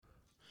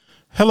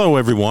Hello,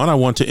 everyone. I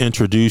want to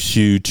introduce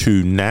you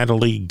to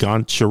Natalia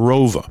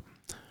Gonchorova,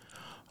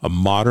 a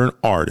modern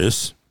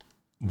artist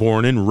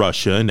born in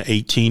Russia in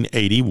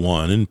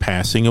 1881 and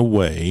passing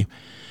away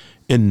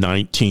in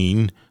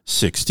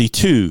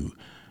 1962.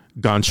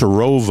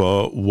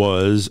 Gonchorova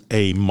was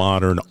a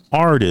modern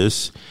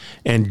artist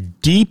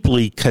and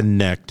deeply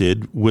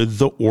connected with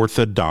the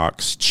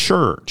Orthodox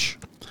Church.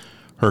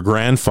 Her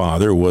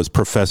grandfather was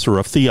professor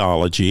of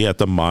theology at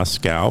the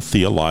Moscow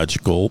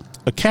Theological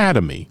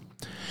Academy.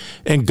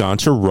 And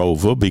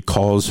Gonchorova,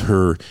 because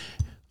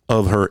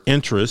of her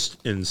interest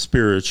in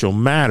spiritual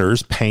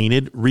matters,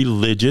 painted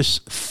religious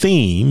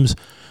themes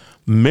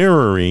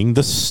mirroring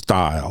the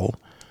style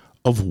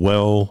of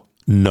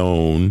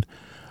well-known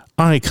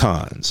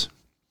icons.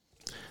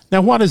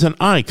 Now, what is an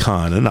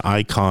icon? An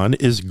icon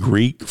is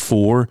Greek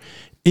for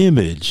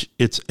image.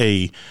 It's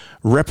a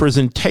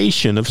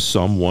representation of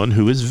someone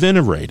who is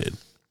venerated.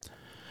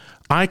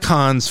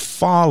 Icons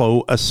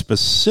follow a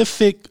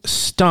specific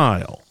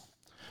style.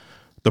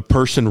 The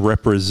person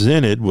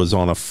represented was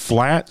on a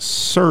flat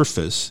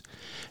surface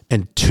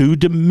and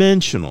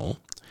two-dimensional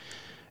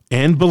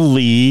and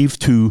believed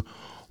to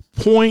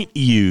point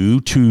you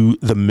to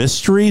the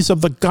mysteries of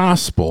the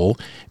gospel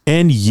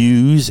and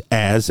use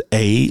as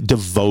a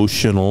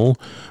devotional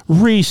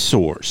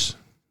resource.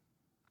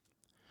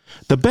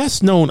 The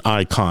best-known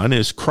icon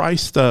is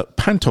Christ the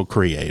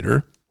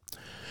Pantocrator,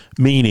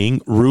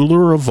 meaning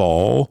ruler of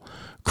all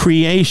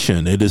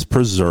creation. It is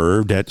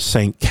preserved at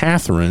St.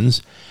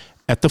 Catherine's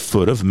at the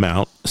foot of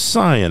Mount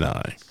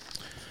Sinai.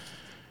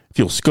 If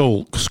you'll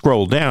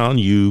scroll down,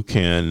 you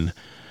can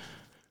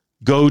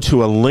go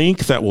to a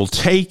link that will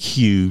take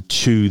you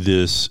to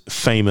this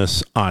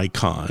famous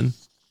icon.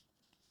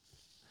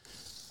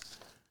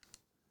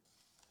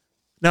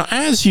 Now,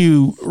 as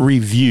you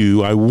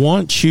review, I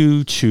want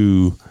you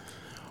to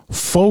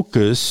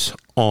focus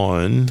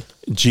on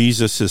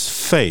Jesus's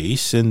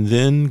face and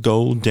then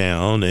go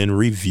down and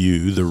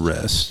review the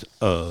rest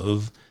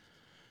of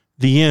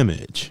the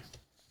image.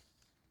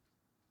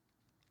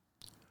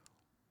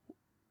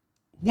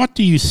 What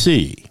do you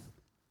see?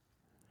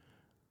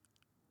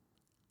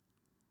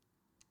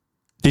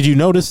 Did you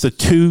notice the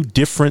two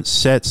different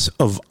sets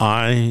of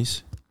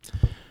eyes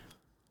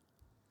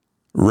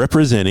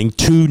representing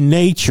two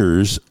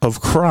natures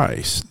of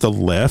Christ? The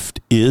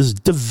left is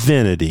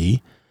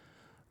divinity,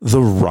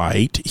 the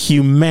right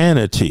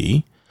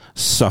humanity,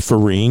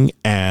 suffering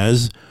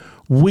as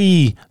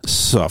we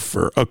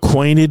suffer,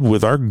 acquainted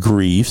with our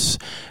griefs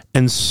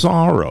and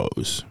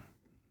sorrows.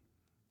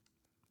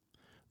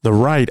 The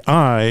right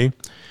eye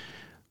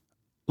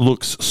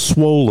looks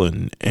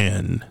swollen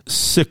and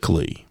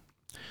sickly.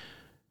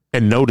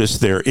 And notice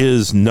there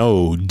is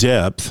no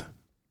depth.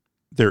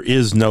 There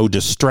is no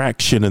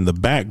distraction in the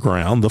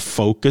background. The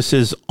focus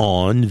is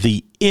on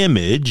the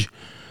image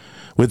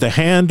with the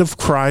hand of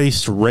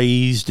Christ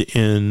raised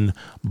in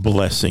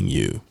blessing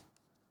you.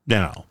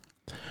 Now,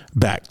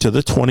 back to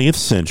the 20th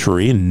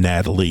century and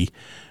Natalia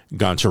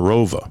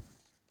Gonchorova.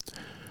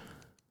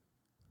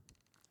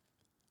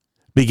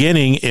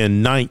 Beginning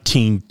in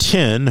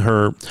 1910,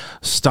 her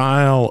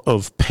style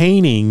of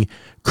painting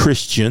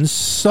Christian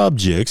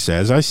subjects,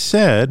 as I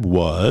said,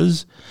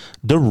 was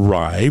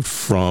derived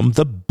from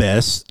the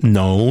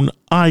best-known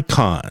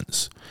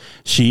icons.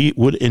 She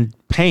would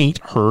paint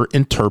her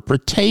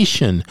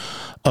interpretation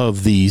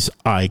of these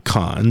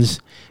icons,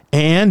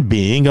 and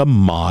being a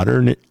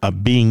modern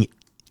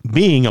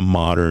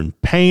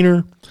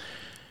painter,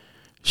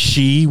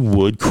 she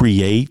would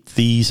create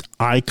these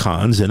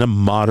icons in a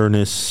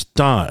modernist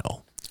style,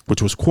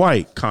 which was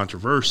quite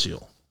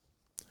controversial.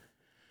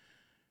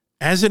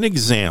 As an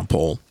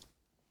example,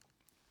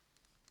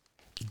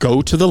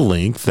 go to the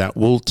link that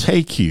will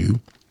take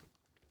you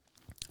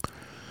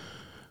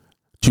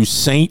to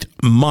Saint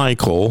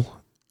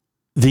Michael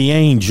the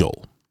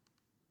Angel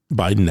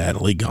by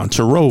Natalia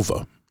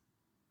Gonchorova.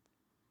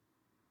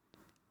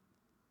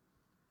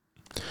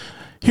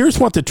 Here's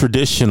what the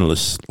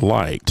traditionalists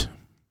liked.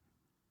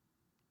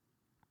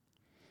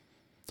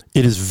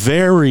 It is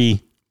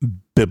very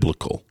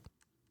biblical.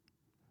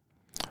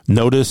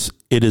 Notice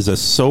it is a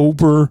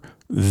sober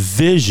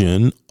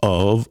vision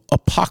of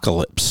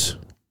apocalypse.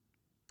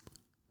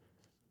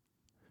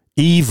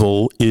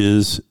 Evil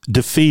is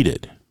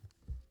defeated.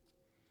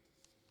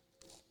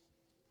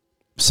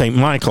 St.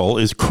 Michael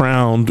is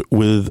crowned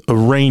with a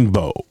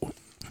rainbow.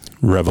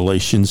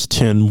 Revelations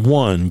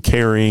 10:1,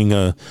 carrying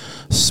a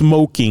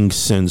smoking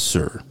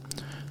censer.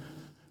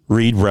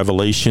 Read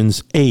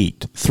Revelations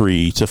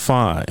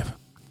 8:3-5.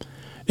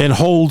 And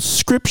holds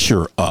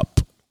Scripture up.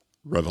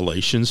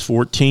 Revelations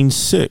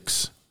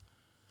 14:6.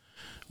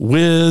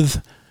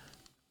 With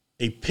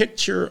a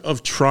picture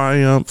of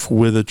triumph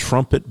with a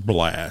trumpet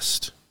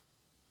blast.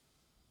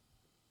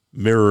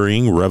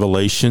 Mirroring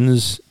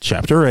Revelations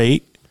chapter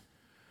 8,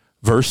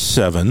 verse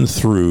 7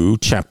 through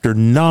chapter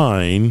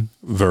 9,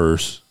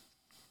 verse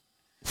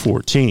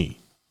 14.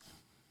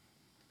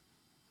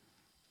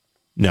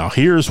 Now,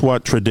 here's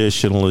what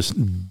traditionalists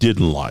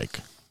didn't like.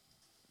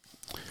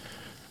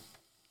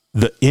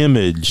 The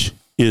image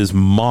is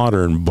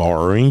modern,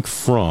 borrowing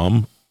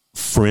from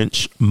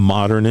French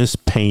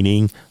modernist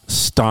painting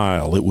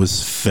style. It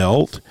was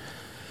felt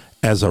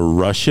as a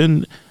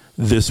Russian.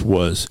 This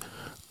was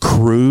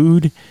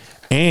crude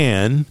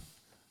and,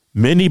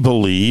 many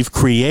believe,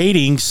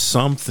 creating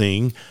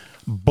something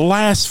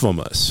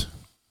blasphemous.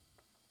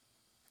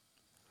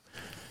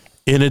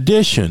 In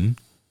addition,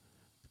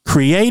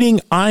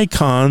 creating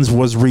icons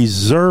was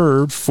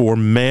reserved for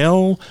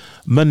male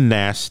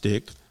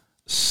monastic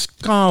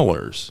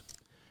scholars.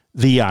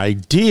 The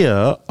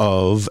idea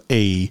of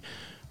a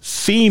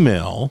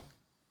female,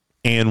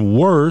 and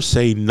worse,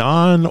 a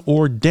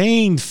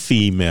non-ordained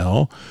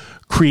female,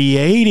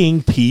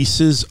 creating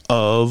pieces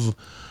of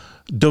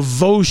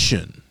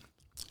devotion.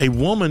 A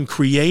woman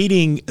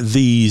creating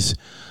these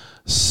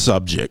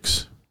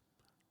subjects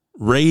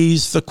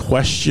raised the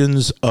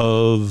questions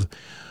of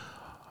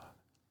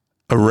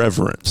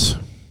irreverence.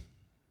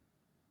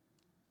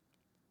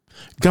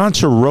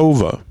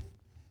 Gonchorova,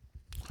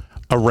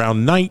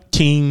 around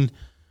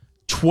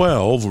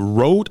 1912,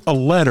 wrote a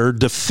letter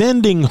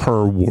defending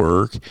her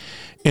work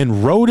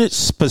and wrote it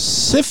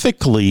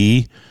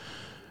specifically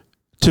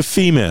to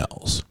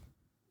females.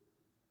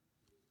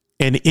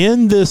 And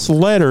in this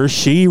letter,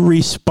 she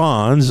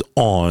responds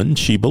on,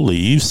 she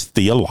believes,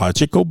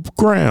 theological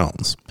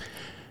grounds.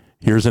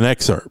 Here's an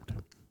excerpt.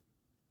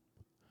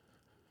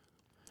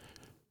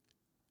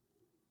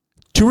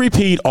 To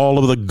repeat all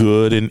of the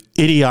good and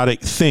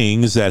idiotic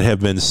things that have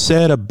been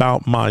said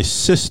about my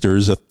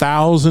sisters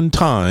 1,000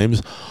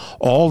 times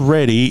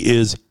already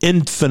is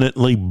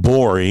infinitely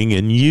boring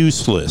and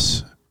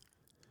useless.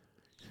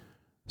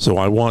 So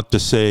I want to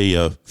say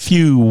a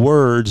few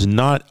words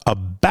not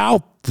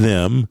about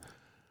them,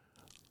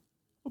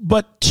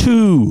 but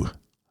to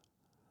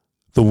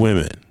the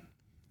women.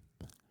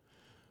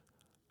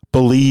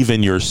 Believe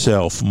in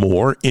yourself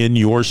more, in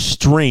your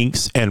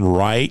strengths and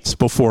rights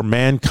before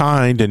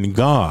mankind and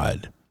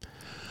God.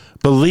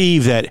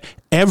 Believe that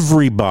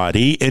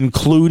everybody,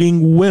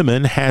 including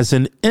women, has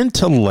an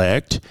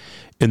intellect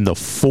in the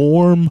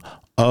form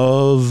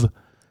of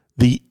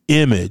the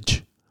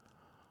image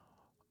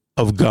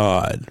of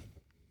God.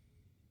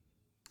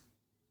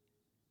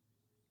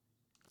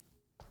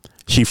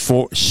 She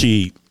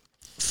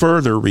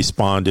further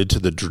responded to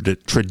the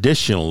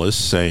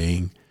traditionalists,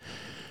 saying,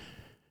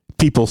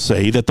 people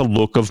say that the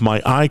look of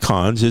my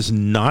icons is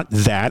not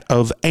that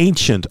of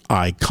ancient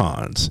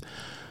icons.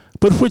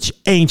 But which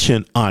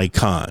ancient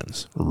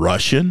icons?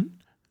 Russian,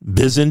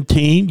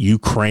 Byzantine,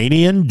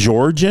 Ukrainian,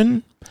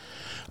 Georgian?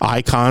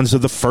 Icons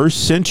of the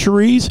first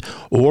centuries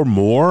or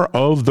more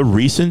of the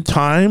recent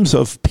times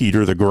of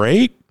Peter the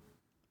Great?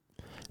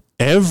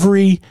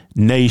 Every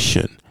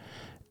nation,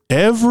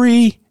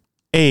 every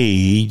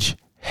age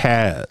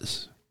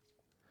has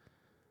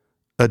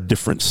a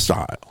different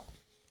style.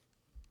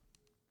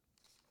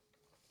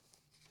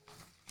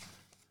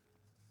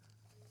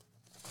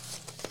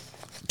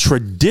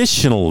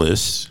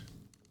 Traditionalists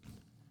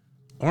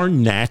are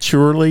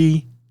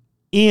naturally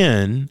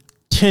in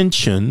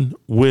tension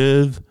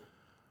with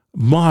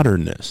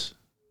modernists.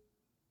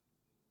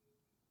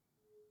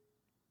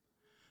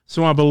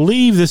 So I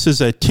believe this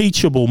is a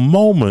teachable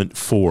moment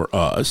for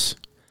us,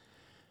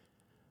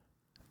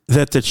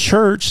 that the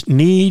church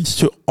needs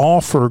to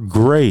offer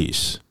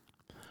grace,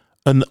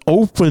 an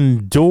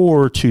open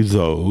door to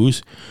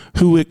those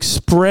who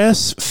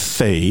express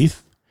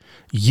faith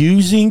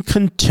using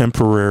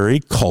contemporary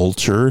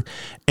culture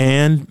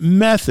and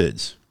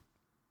methods.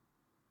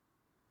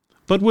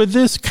 But with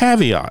this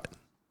caveat,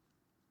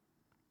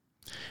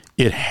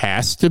 it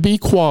has to be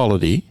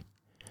quality,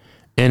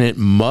 and it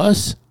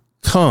must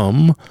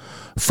come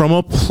from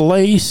a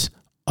place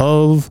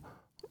of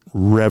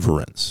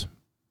reverence.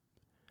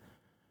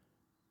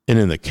 And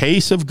in the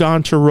case of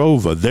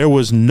Gonchorova, there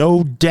was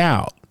no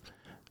doubt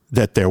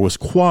that there was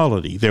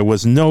quality. There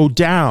was no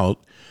doubt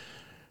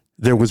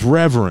there was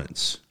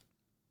reverence.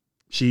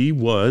 She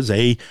was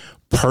a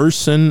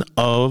person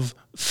of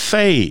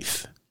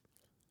faith.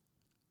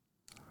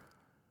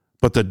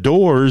 But the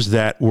doors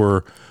that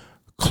were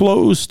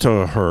closed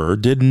to her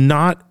did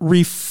not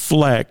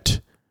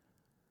reflect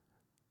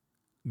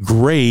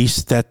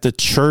grace that the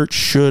church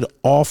should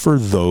offer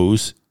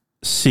those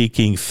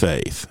seeking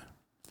faith.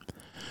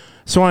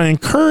 So I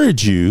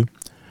encourage you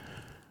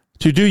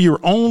to do your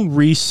own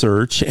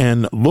research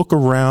and look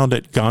around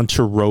at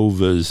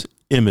Gonchorova's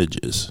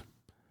images.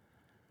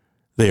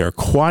 They are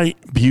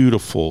quite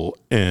beautiful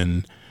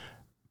and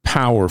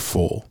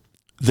powerful.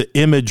 The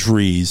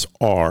imageries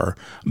are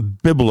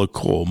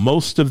biblical.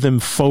 Most of them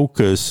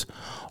focus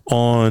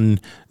on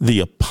the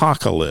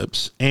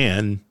apocalypse.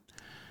 And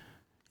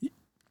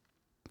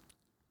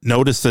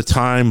notice the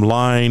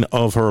timeline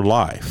of her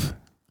life.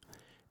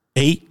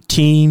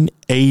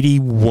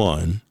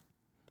 1881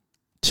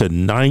 to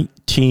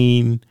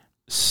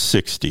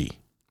 1960.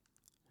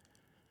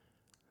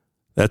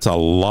 That's a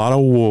lot of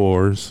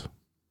wars,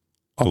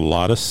 a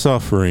lot of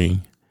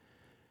suffering,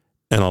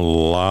 and a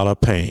lot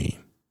of pain.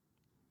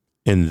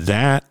 And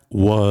that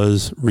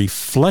was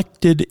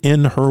reflected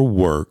in her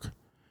work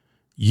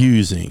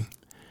using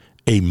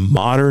a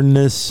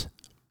modernist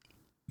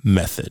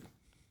method.